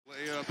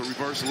Layup, the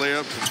reverse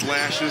layup, some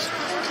flashes,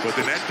 but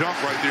then that dunk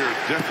right there is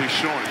definitely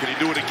showing. Can he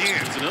do it again?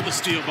 It's another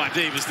steal by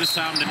Davis, this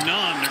time to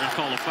Nunn. They're going to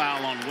call a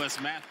foul on Wes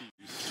Matthews.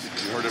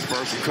 You heard it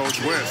first from Coach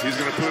West. He's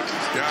going to put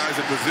guys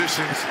in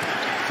positions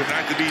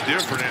tonight to be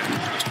different.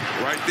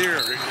 And right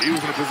there, he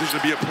was in a position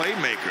to be a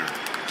playmaker.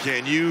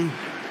 Can you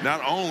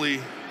not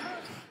only...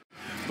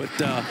 But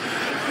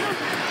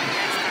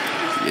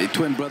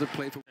twin brother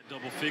played for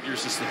double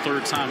figures. It's the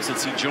third time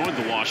since he joined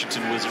the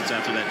Washington Wizards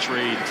after that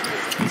trade.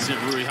 He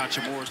sent Rui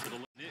Hachimura to the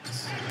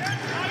Knicks.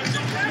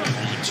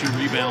 Only 2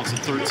 rebounds in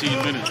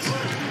 13 minutes.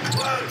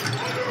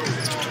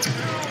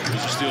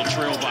 Wizards still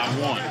trail by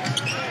 1.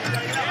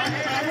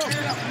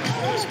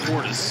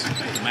 Portis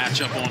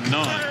matchup on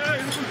Nunn.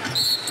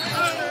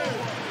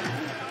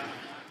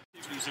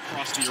 He's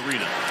across the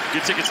arena.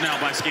 Get tickets now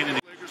by scanning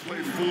the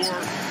Played 4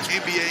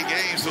 NBA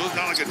games, so it's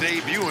not like a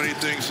debut or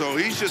anything. So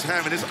he's just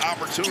having his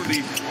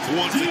opportunity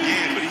once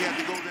again, but he had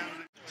to go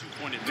down.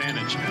 2-point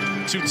advantage.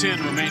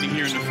 2:10 remaining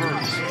here in the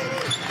first.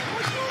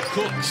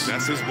 Cooks.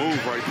 That's his move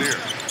right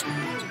there.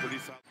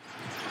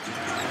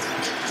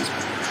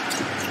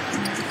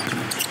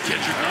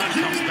 Kendrick Nunn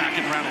comes back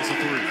and rattles a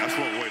 3. That's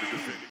what way to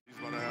defend it.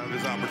 He's going to have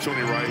his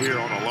opportunity right here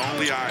on a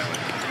lonely island.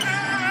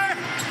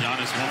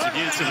 Giannis once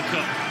again to the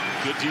cup.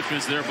 Good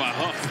defense there by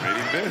Huff. Made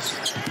him miss.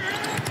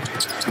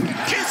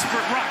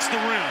 Kispert rocks the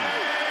rim.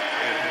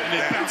 And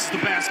it bounces the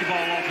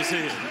basketball off his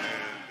head.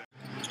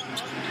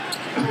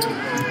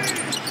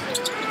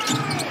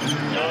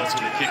 Giannis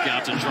with a kick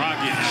out to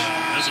Dragic.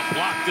 There's a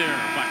block there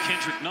by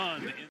Kendrick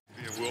Nunn.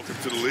 Welcome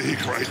to the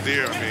league right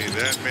there. I mean,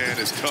 that man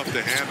is tough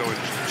to handle. And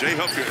Jay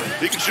Huff,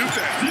 he can shoot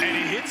that. And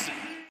he hits it.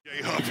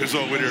 Jay Huff is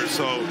over there.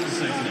 So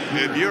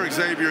if you're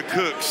Xavier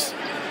Cooks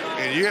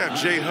and you have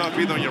Jay Huff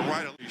either on your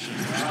right or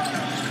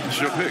it's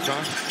your pick,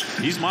 huh?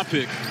 He's my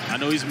pick. I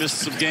know he's missed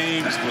some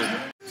games, but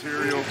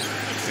Material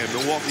and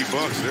Milwaukee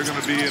Bucks, they're going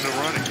to be in the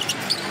running.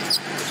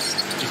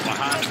 Just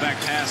behind the back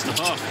pass to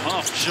Huff.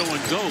 Huff, show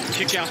and go.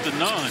 Kick out to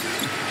Nunn.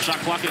 Shot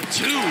clock at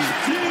 2.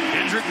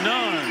 Kendrick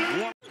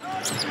Nunn.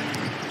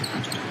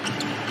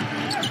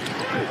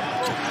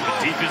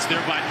 Defense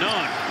there by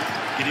Nunn.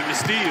 Getting the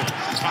steal.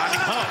 Finding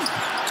Huff.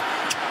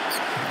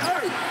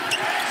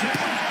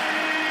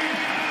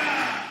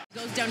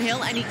 Goes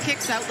downhill and he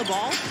kicks out the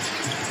ball.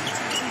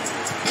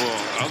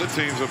 Well, other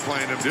teams are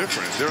playing him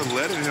different. They're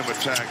letting him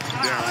attack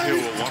downhill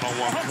with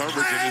one-on-one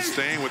coverage and just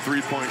staying with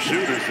 3-point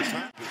shooters.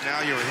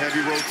 Now you're in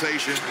heavy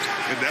rotation,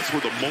 and that's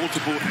where the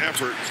multiple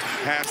effort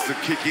has to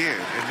kick in.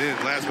 And then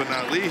last but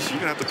not least, you're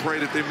going to have to pray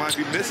that they might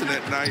be missing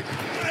that night.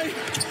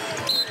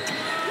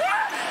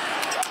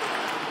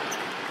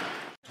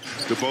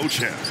 The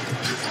Beauchamp.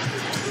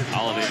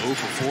 Holiday 0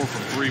 for 4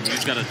 from 3, but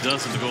he's got a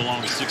dozen to go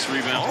along with 6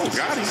 rebounds. Oh,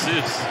 got him.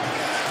 Assists.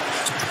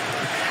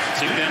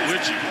 Take that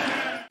with you.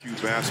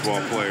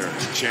 Basketball player,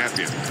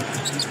 champion.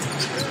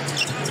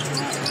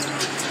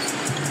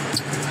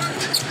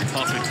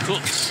 Huff and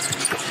Cooks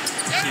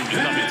seem to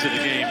come into the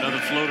game. Another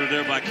floater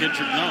there by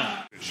Kendrick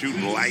Nunn.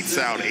 Shooting lights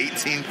out,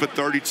 18 for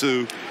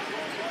 32,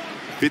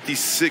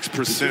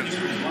 56%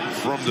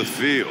 from the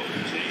field.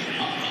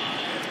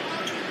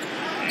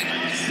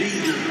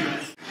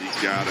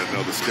 Got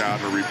another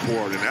scouting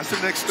report, and that's the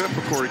next step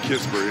for Corey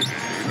Kispert.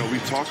 You know, we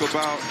talk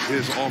about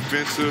his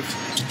offensive,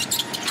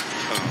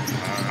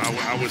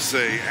 I would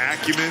say,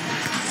 acumen.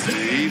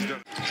 He's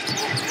done.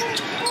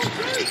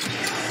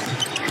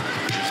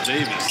 Here's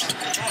Davis.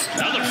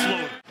 Another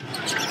floater.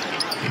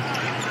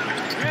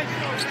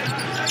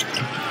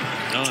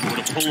 Nunn with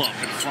a pull-up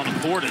in front of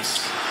Portis.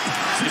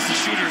 It's the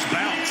shooter's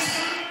bounce.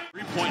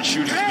 3-point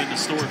shooting has been the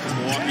story for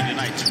Milwaukee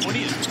tonight.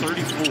 20 and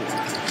 34.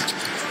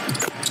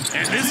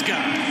 And this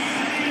guy,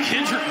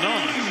 Kendrick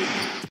Nunn.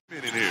 In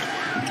here.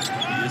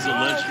 He is a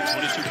legend.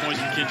 22 points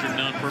from Kendrick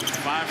Nunn. Perfect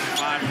 5 for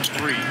 5 from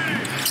 3.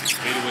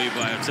 Made away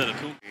by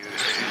Antetokounmpo.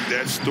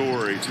 That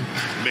story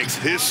makes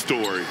his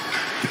story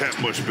that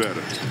much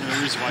better.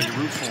 The reason why you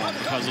root for him,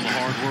 because of the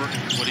hard work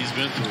and what he's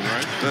been through,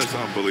 right? That's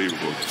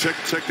unbelievable. Check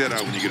that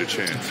out when you get a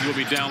chance. You'll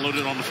be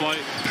downloaded on the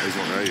flight.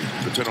 Hey,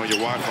 depend on your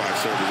Wi-Fi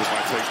service. It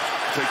might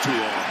take too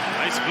long.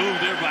 Nice move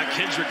there by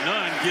Kendrick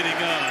Nunn, getting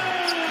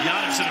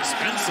Giannis in a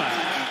spin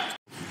cycle.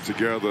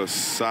 Together,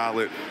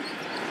 solid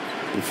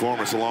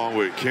performance along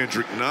with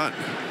Kendrick Nunn.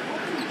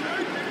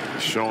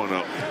 Showing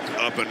up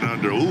and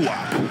under. Ooh,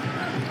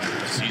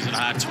 season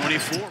high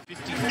 24,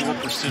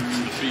 54%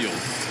 from the field.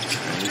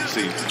 Let's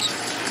see.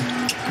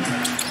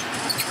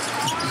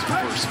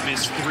 First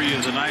missed 3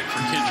 of the night for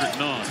Kendrick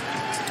Nunn.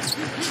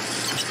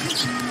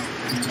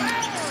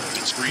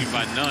 Good screen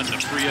by Nunn to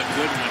free up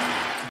Goodwin.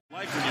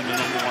 Like when you're the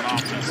 #1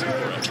 offensive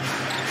threat.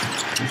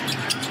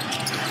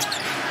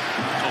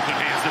 Open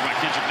hands there by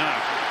Kendrick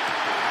Nunn.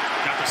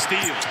 Got the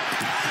steal.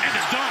 And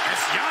the dunk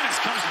as Giannis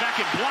comes back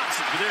and blocks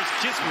it. But there's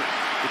Kispert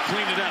to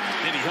clean it up.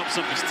 And he helps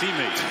up his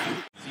teammates.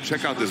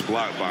 Check out this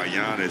block by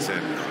Giannis.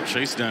 And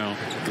chase down.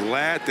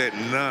 Glad that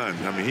Nunn,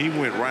 I mean, he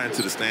went right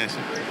into the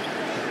stanchion.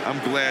 I'm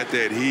glad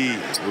that he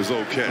was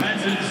okay.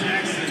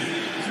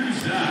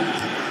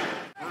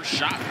 First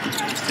shot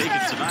he's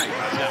taken tonight.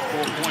 He's got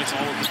 4 points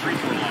all over the free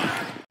throw line.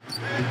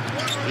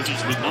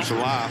 Wizards with That's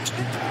number. alive.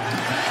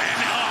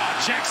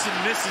 And Jackson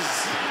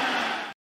misses.